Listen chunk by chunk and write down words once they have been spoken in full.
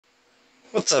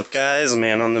What's up guys,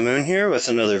 Man on the Moon here with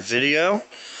another video.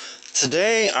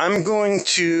 Today I'm going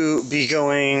to be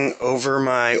going over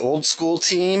my old school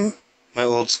team, my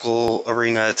old school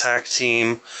arena attack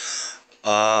team.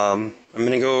 I'm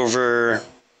going to go over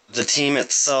the team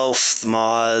itself, the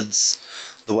mods,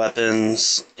 the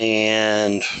weapons,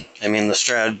 and I mean the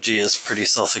strategy is pretty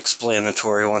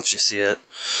self-explanatory once you see it.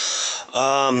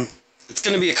 It's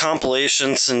going to be a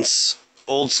compilation since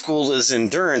old school is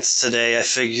endurance today. I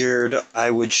figured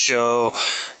I would show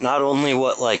not only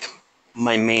what like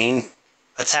my main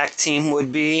attack team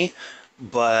would be,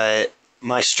 but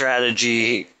my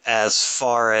strategy as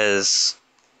far as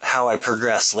how I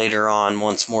progress later on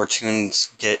once more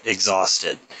toons get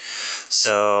exhausted.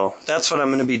 So that's what I'm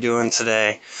going to be doing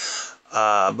today.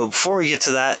 But before we get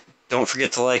to that, don't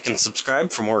forget to like and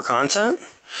subscribe for more content.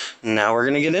 Now we're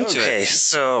going to get into it. Okay,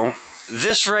 so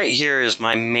this right here is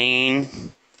my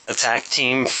main attack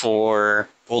team for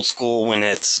old school when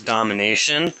it's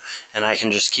domination, and I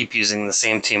can just keep using the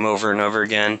same team over and over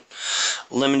again.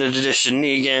 Limited edition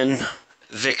Negan,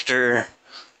 Victor,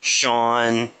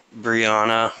 Sean,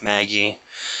 Brianna, Maggie.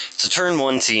 It's a turn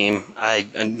 1 team. I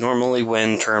normally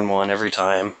win turn 1 every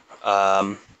time.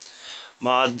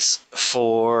 Mods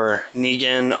for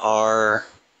Negan are...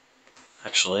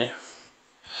 Actually,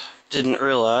 didn't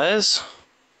realize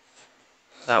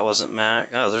that wasn't maxed.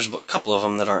 Oh, there's a couple of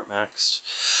them that aren't maxed.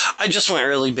 I just went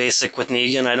really basic with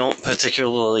Negan. I don't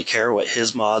particularly care what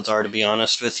his mods are, to be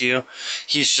honest with you.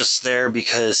 He's just there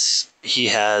because he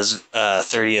has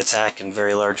 30 attack and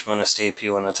very large bonus to AP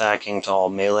when attacking to all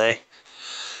melee.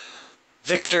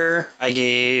 Victor, I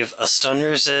gave a stun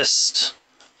resist.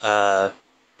 What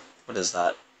is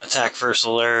that? Attack first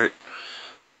alert.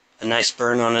 A nice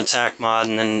burn on attack mod,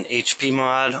 and then an HP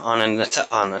mod on an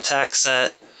attack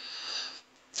set.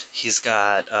 He's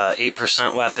got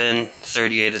 8% weapon,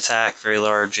 38 attack, very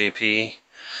large AP.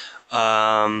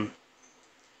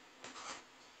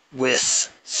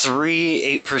 With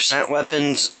 3 8%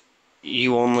 weapons,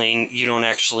 you don't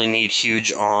actually need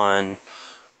huge on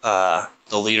the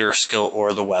leader skill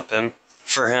or the weapon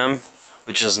for him,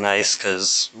 which is nice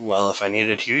because, well, if I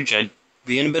needed huge, I'd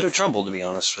be in a bit of trouble, to be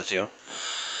honest with you.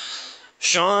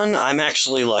 Sean, I'm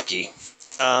actually lucky.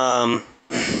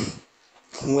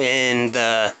 When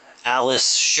the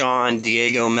Alice, Sean,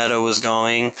 Diego meta was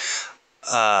going,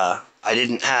 I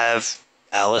didn't have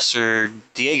Alice or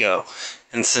Diego.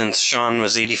 And since Sean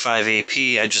was 85 AP,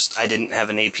 I didn't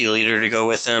have an AP leader to go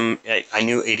with him. I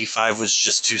knew 85 was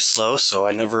just too slow, so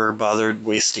I never bothered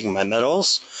wasting my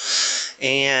medals.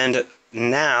 And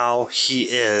now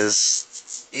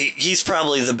he's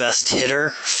probably the best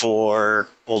hitter for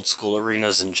old school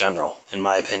arenas in general, in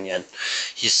my opinion.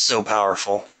 He's so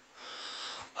powerful.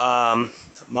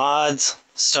 Mods,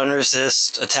 stun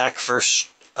resist, attack first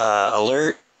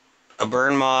alert, a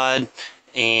burn mod,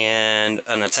 and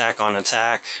an attack on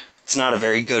attack. It's not a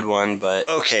very good one, but...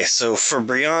 Okay, so for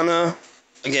Brianna,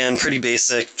 again, pretty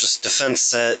basic, just defense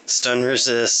set, stun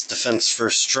resist, defense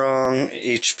first strong,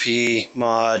 HP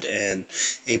mod, and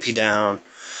AP down.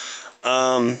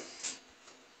 To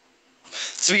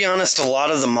be honest, a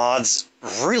lot of the mods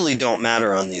really don't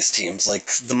matter on these teams. Like,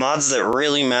 the mods that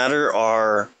really matter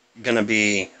are gonna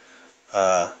be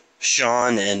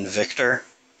Sean and Victor,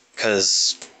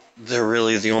 because they're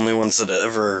really the only ones that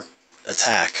ever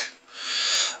attack.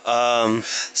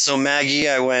 So Maggie,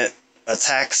 I went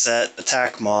attack set,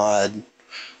 attack mod,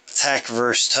 attack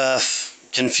verse tough,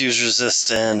 confuse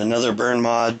resistant, another burn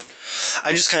mod.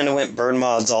 I just kind of went burn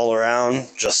mods all around,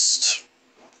 just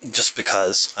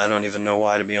because. I don't even know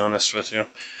why, to be honest with you.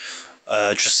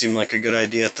 It just seemed like a good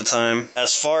idea at the time.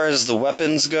 As far as the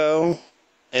weapons go,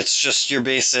 it's just your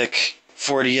basic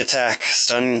 40 attack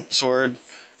stun sword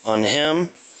on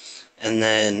him. And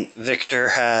then Victor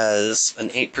has an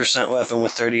 8% weapon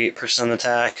with 38%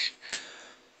 attack.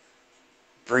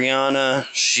 Brianna,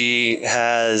 she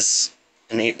has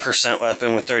an 8%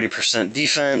 weapon with 30%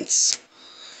 defense.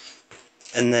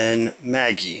 And then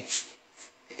Maggie,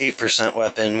 8%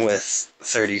 weapon with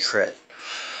 30 crit.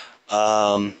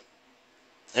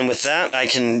 And with that, I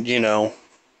can,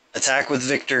 attack with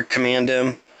Victor, command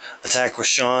him, attack with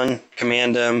Sean,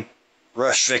 command him,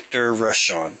 rush Victor, rush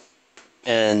Sean.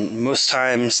 And most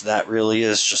times, that really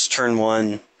is just turn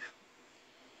one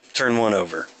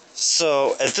over.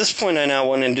 So, at this point, I now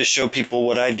wanted to show people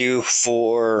what I do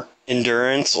for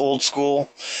endurance, old school.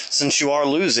 Since you are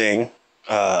losing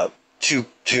 2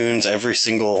 toons every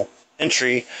single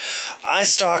entry, I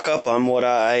stock up on what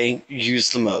I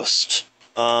use the most.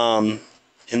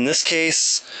 In this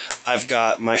case, I've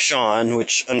got my Sean,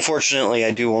 which unfortunately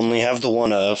I do only have the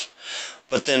one of.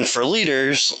 But then for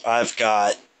leaders, I've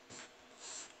got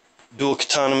dual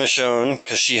katana Michonne,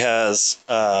 because she has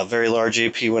very large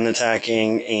AP when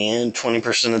attacking and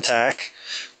 20% attack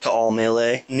to all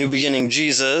melee. New Beginning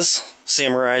Jesus,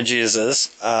 Samurai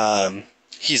Jesus.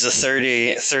 He's a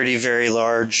 30 very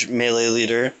large melee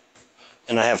leader,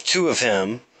 and I have 2 of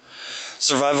him.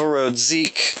 Survival Road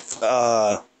Zeke.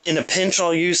 In a pinch,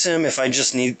 I'll use him if I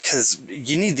just need, because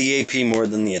you need the AP more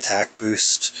than the attack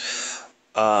boost.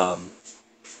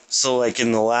 So, like,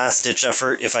 in the last ditch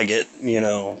effort, if I get,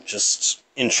 just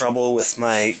in trouble with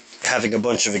my having a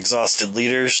bunch of exhausted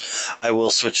leaders, I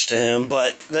will switch to him.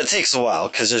 But that takes a while,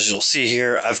 because as you'll see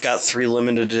here, I've got 3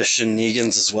 limited edition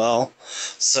Negans as well.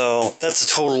 So that's a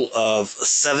total of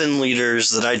 7 leaders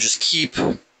that I just keep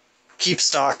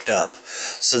stocked up,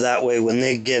 so that way when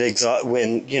they get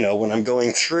when I'm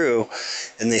going through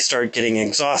and they start getting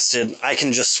exhausted, I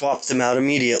can just swap them out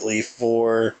immediately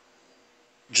for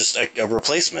just a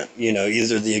replacement,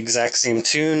 either the exact same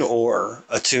toon or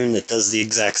a toon that does the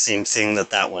exact same thing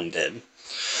that one did.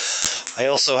 I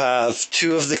also have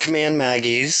 2 of the Command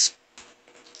Maggies,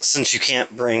 since you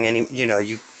can't bring any,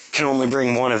 you can only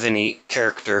bring 1 of any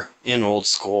character in Old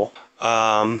School.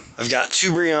 I've got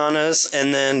 2 Briannas,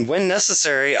 and then when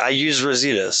necessary, I use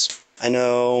Rositas. I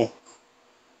know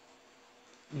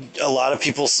a lot of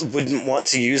people wouldn't want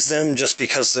to use them just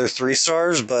because they're 3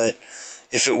 stars, but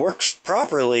if it works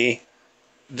properly,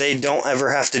 they don't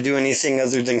ever have to do anything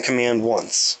other than command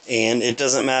once. And it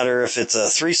doesn't matter if it's a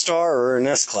 3-star or an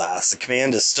S-class, the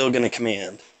command is still going to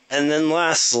command. And then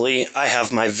lastly, I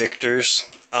have my Victors.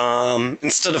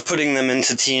 Instead of putting them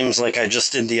into teams like I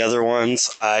just did the other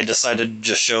ones, I decided to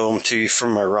just show them to you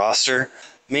from my roster.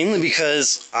 Mainly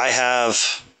because I have,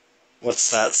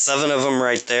 7 of them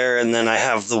right there, and then I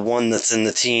have the one that's in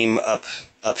the team up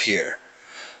here.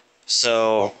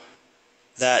 So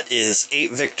that is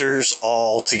 8 Victors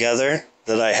all together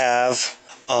that I have.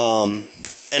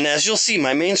 And as you'll see,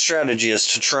 my main strategy is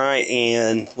to try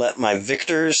and let my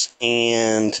Victors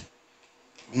and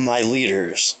my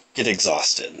leaders get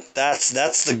exhausted.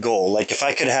 That's the goal. Like, if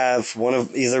I could have one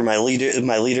of either my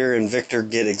leader and Victor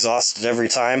get exhausted every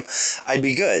time, I'd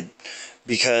be good,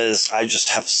 because I just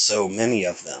have so many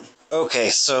of them. Okay,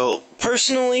 so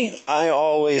personally, I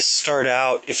always start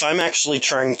out, if I'm actually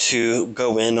trying to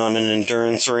go in on an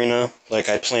endurance arena, like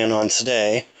I plan on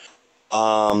today,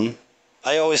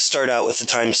 I always start out with the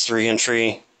 ×3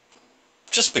 entry,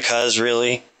 just because,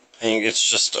 really. I think it's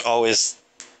just always,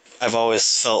 I've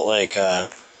always felt like, I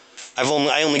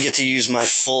only get to use my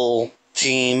full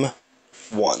team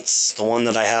once. The one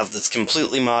that I have that's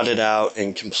completely modded out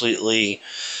and completely,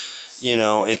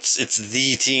 it's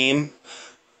the team.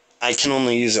 I can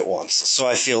only use it once. So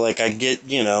I feel like I get,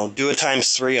 do a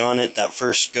 ×3 on it that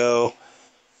first go,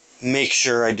 make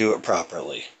sure I do it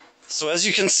properly. So as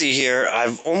you can see here,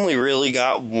 I've only really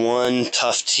got one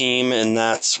tough team, and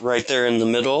that's right there in the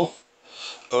middle,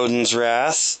 Odin's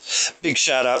Wrath. Big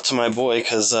shout out to my boy,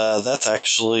 because that's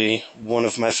actually one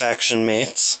of my faction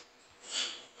mates.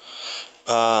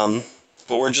 But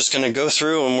we're just going to go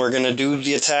through and we're going to do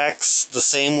the attacks the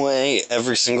same way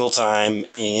every single time,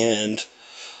 and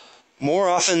more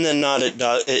often than not,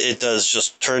 it does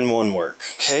just turn 1 work.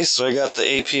 Okay, so I got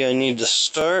the AP I need to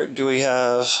start. Do we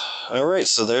have... Alright,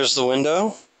 so there's the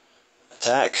window.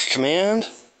 Attack, command.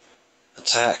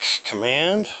 Attack,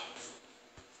 command.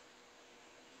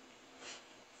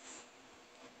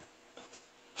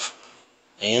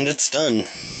 And it's done.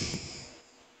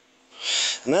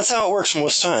 And that's how it works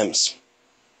most times.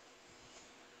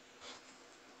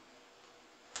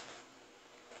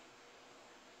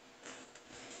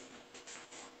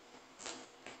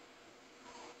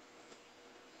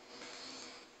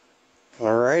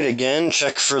 Alright, again,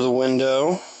 check for the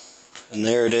window, and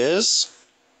there it is.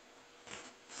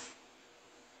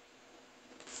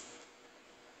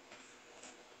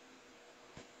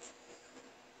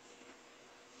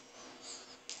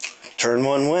 Turn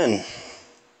 1 win.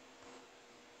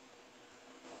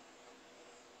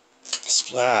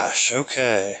 Splash,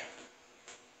 okay.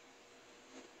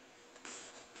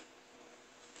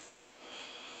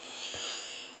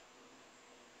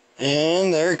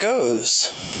 And there it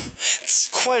goes. It's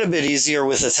quite a bit easier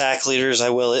with attack leaders, I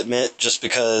will admit, just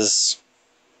because,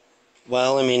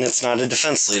 well, I mean, it's not a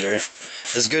defense leader.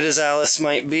 As good as Alice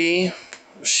might be,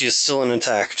 she is still an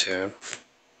attack toon.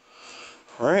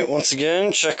 Alright, once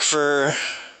again, check for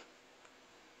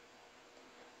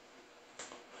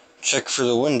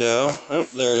the window. Oh,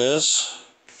 there it is.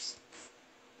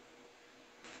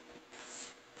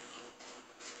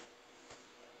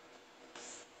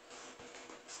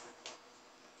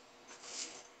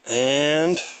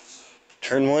 And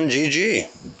turn 1 GG.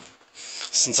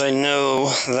 Since I know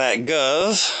that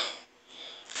gov,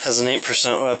 Has an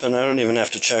 8% weapon. I don't even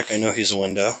have to check. I know he's a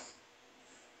window.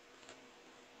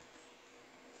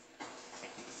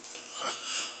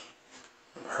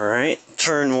 Alright,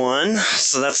 turn 1.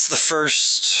 So that's the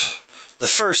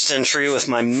first entry with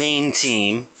my main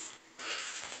team.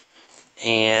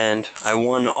 And I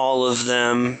won all of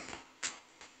them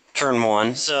turn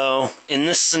 1. So in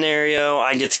this scenario,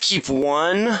 I get to keep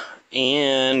 1,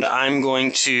 and I'm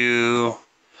going to...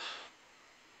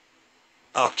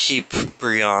 I'll keep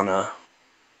Brianna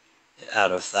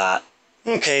out of that.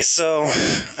 Okay, so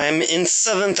I'm in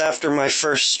 7th after my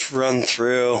first run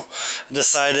through. I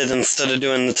decided instead of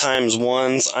doing the times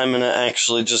 1s, I'm going to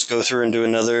actually just go through and do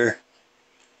another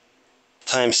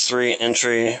times 3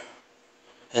 entry.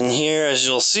 And here, as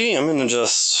you'll see, I'm going to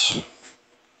just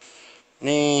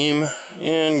name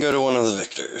and go to one of the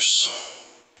victors.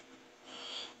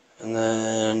 And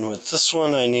then with this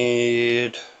one, I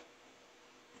need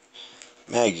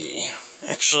Maggie.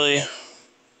 Actually,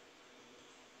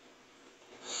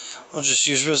 I'll just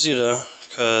use Rosita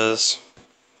because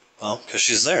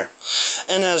she's there.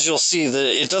 And as you'll see,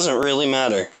 it doesn't really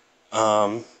matter.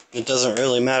 It doesn't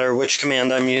really matter which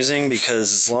command I'm using,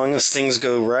 because as long as things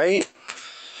go right,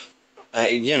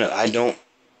 I don't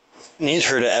need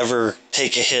her to ever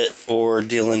take a hit or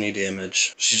deal any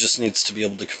damage. She just needs to be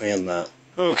able to command that.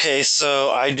 Okay,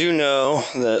 so I do know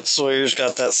that Sawyer's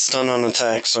got that stun on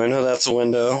attack, so I know that's a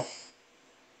window.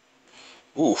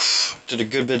 Oof, did a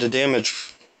good bit of damage.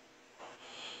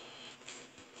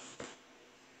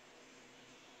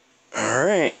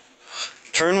 Alright,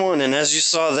 turn 1, and as you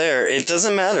saw there, it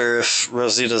doesn't matter if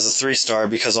Rosita's a 3-star,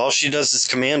 because all she does is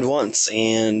command once,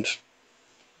 and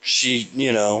she,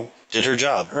 did her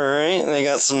job. Alright, they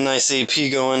got some nice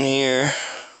AP going here.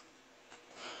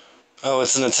 Oh,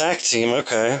 it's an attack team,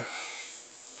 okay.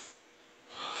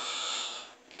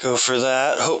 Go for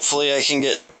that. Hopefully I can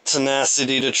get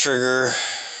tenacity to trigger.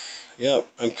 Yep,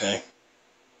 okay.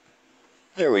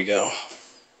 There we go.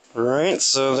 Alright,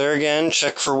 so there again,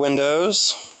 check for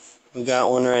windows. We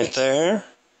got one right there.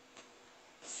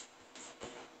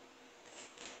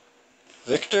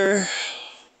 Victor.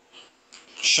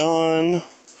 Sean.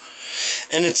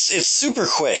 And it's super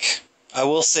quick. I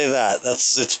will say that.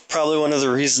 It's probably one of the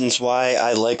reasons why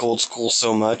I like old school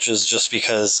so much, is just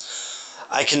because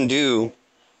I can do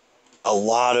a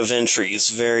lot of entries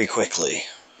very quickly.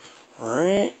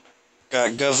 Alright.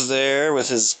 Got Gov there with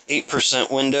his 8%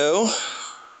 window.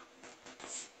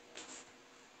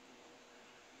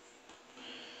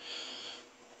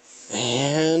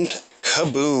 And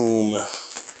kaboom.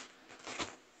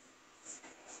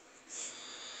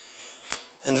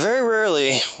 And very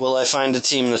rarely will I find a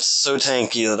team that's so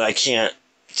tanky that I can't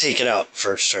take it out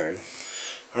first turn.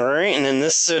 Alright, and in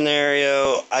this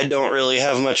scenario, I don't really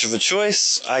have much of a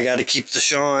choice. I gotta keep the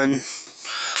Sean,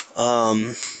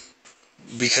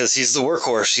 because he's the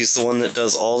workhorse. He's the one that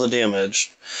does all the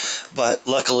damage. But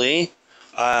luckily,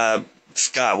 I've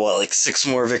got, like 6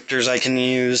 more Victors I can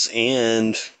use,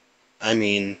 and I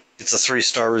mean, it's a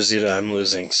 3-star Rosita I'm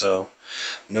losing, so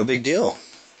no big deal.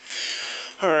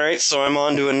 Alright, so I'm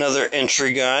on to another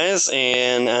entry, guys,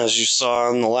 and as you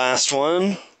saw in the last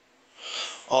one,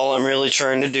 all I'm really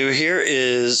trying to do here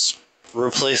is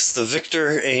replace the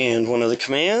Victor and one of the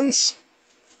commands,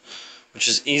 which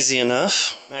is easy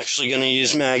enough. I'm actually going to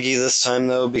use Maggie this time,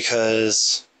 though,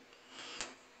 because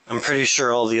I'm pretty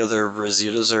sure all the other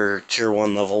Rositas are Tier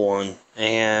 1, Level 1,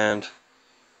 and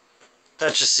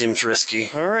that just seems risky.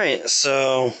 Alright,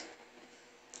 so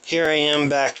here I am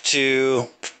back to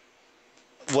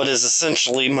what is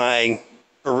essentially my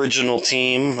original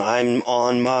team. I'm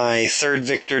on my 3rd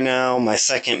Victor now, my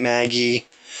 2nd Maggie,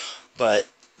 but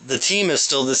the team is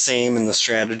still the same and the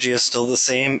strategy is still the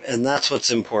same, and that's what's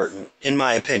important, in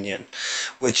my opinion,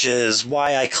 which is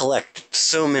why I collect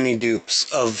so many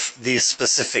dupes of these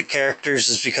specific characters,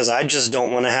 is because I just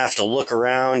don't want to have to look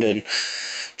around and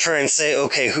try and say,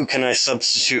 okay, who can I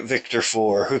substitute Victor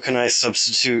for? Who can I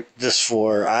substitute this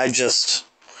for? I just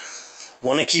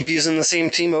want to keep using the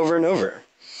same team over and over.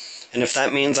 And if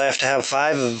that means I have to have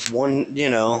 5 of one,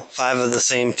 5 of the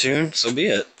same toon, so be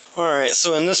it. Alright,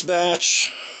 so in this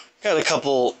batch, got a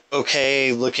couple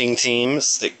okay looking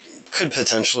teams that could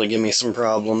potentially give me some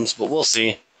problems, but we'll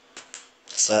see.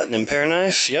 Is that an impair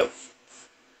knife? Yep.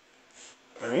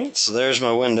 Alright, so there's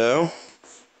my window.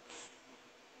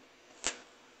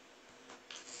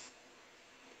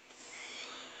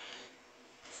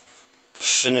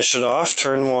 Finish it off,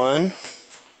 turn 1.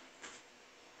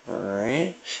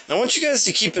 Alright. Now I want you guys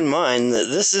to keep in mind that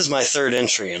this is my 3rd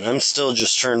entry, and I'm still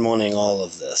just turn 1ing all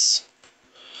of this.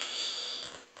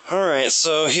 Alright,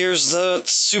 so here's the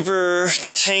super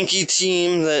tanky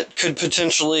team that could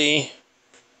potentially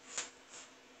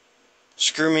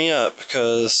screw me up,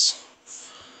 because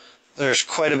there's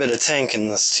quite a bit of tank in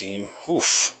this team.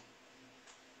 Oof.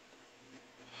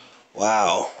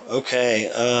 Wow.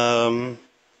 Okay.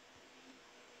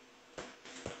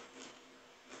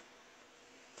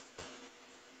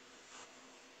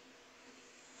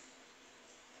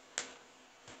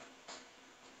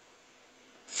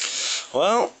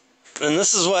 Well, and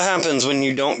this is what happens when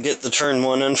you don't get the turn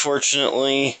one,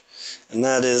 unfortunately. And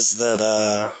that is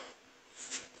that,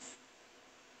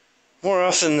 more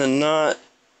often than not,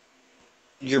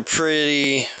 you're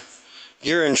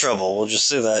in trouble. We'll just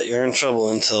say that. You're in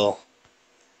trouble until...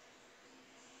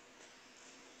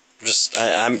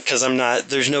 because I'm not,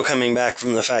 there's no coming back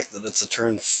from the fact that it's a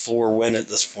turn 4 win at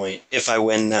this point, if I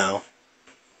win now.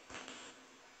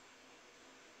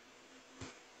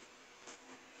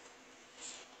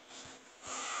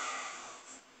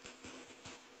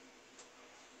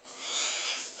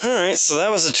 Alright, so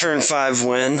that was a turn 5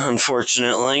 win,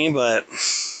 unfortunately, but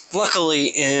luckily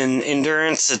in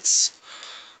Endurance it's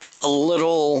a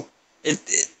little, it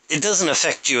doesn't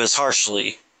affect you as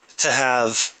harshly to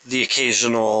have the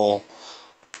occasional,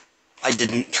 I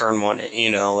didn't turn one,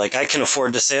 like I can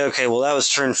afford to say, okay, well that was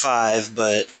turn 5,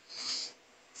 but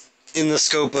in the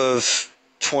scope of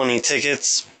 20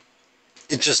 tickets,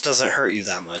 it just doesn't hurt you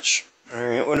that much.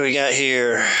 Alright, what do we got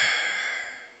here?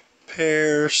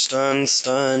 Pair, stun,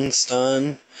 stun,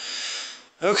 stun.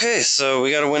 Okay, so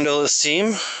we got a windowless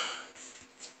team.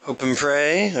 Hope and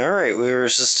pray. Alright, we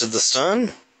resisted the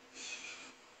stun.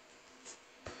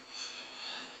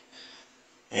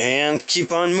 And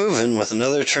keep on moving with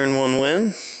another turn 1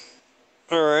 win.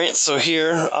 Alright, so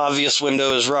here, obvious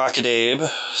window is Rocket Abe.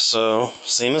 So,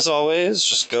 same as always,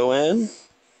 just go in.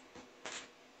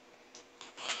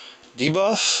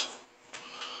 Debuff.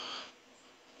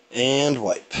 And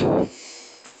wipe.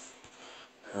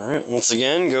 Alright, once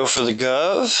again, go for the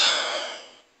Gov.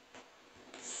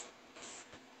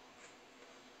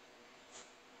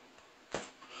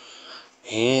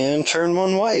 And turn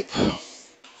 1 wipe.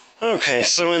 Okay,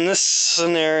 so in this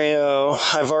scenario,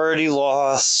 I've already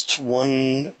lost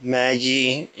 1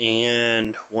 Maggie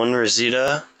and 1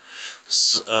 Rosita.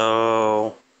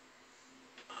 So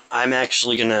I'm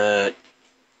actually gonna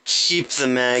keep the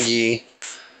Maggie.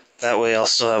 That way I'll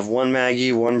still have 1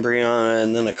 Maggie, 1 Brianna,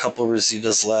 and then a couple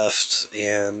Rositas left,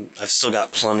 and I've still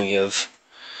got plenty of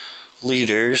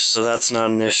leaders, so that's not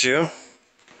an issue.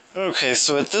 Okay,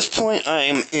 so at this point I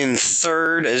am in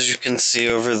 3rd, as you can see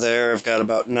over there. I've got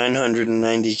about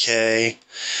 990k,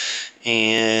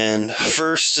 and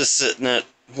 1st is sitting at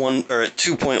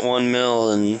 2.1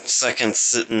 mil, and 2nd's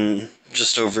sitting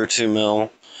just over 2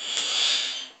 mil.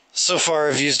 So far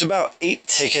I've used about 8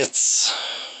 tickets.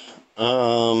 If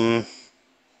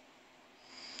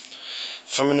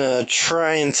I'm gonna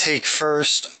try and take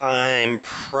 1st, I'm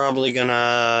probably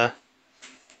gonna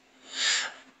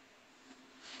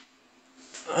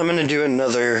do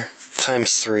another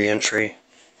 ×3 entry.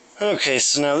 Okay,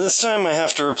 so now this time I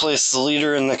have to replace the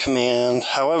leader and the command.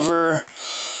 However,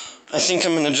 I think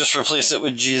I'm gonna just replace it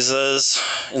with Jesus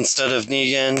instead of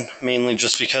Negan, mainly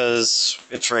just because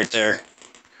it's right there.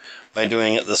 By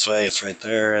doing it this way, it's right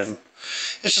there, and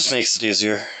it just makes it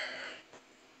easier.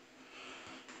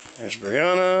 There's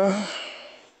Brianna.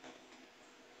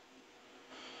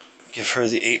 Give her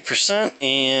the 8%,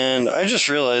 and I just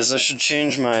realized I should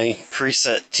change my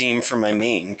preset team for my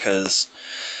main, because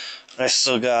I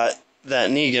still got that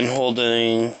Negan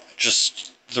holding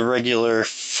just the regular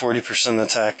 40%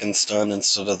 attack and stun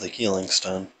instead of the healing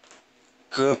stun.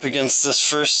 Go up against this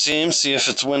first team, see if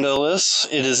it's windowless.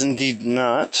 It is indeed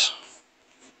not.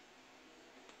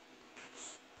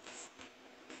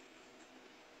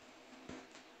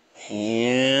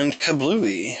 And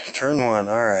kablooey. Turn 1,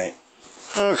 alright.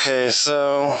 Okay,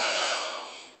 so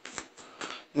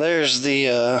there's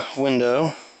the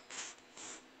window.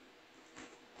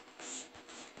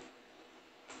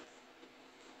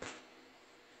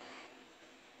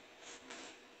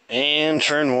 And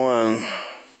turn 1.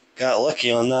 Got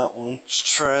lucky on that one. Let's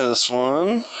try this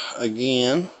one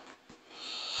again.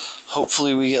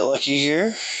 Hopefully we get lucky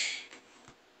here.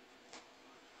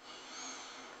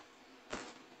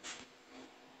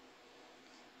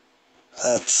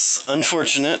 That's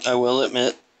unfortunate, I will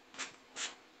admit.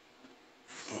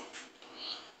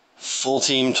 Full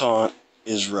team taunt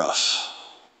is rough.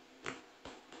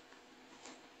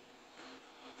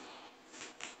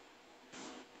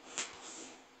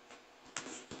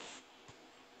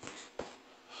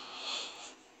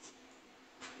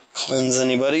 Cleanse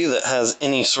anybody that has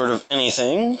any sort of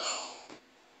anything.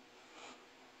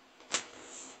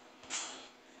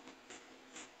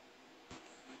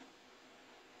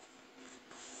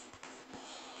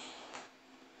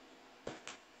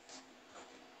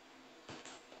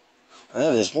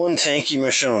 That is one tanky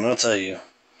Michonne, I'll tell you.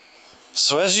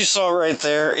 So as you saw right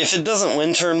there, if it doesn't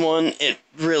win turn 1, it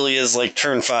really is like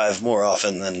turn 5 more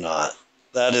often than not.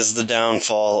 That is the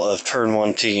downfall of turn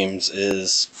 1 teams,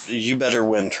 is you better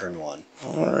win turn 1.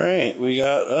 Alright, we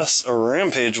got us a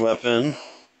rampage weapon.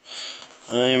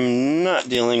 I'm not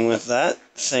dealing with that.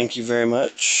 Thank you very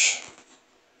much.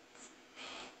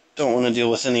 Don't want to deal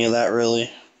with any of that, really.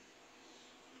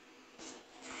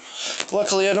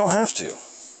 Luckily, I don't have to.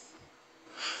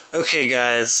 Okay,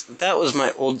 guys, that was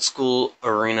my old school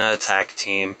arena attack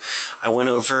team. I went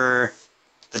over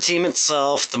the team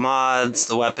itself, the mods,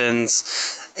 the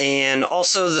weapons, and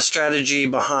also the strategy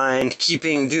behind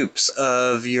keeping dupes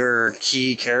of your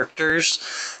key characters,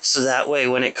 so that way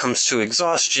when it comes to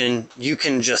exhaustion, you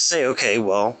can just say, okay,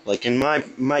 well, like in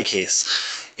my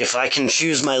case, if I can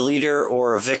choose my leader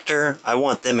or a victor, I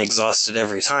want them exhausted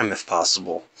every time if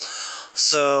possible.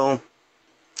 So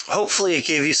hopefully it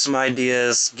gave you some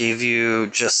ideas, gave you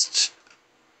just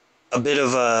a bit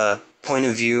of a point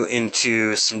of view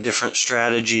into some different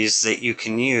strategies that you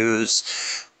can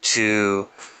use to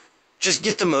just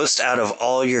get the most out of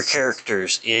all your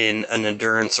characters in an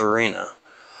endurance arena.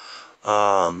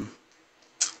 I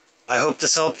hope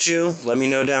this helped you. Let me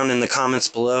know down in the comments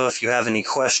below if you have any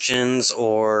questions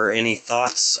or any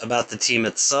thoughts about the team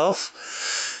itself.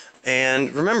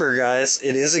 And remember, guys,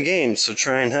 it is a game, so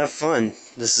try and have fun.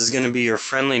 This is going to be your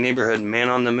friendly neighborhood man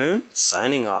on the moon,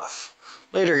 signing off.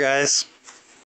 Later, guys.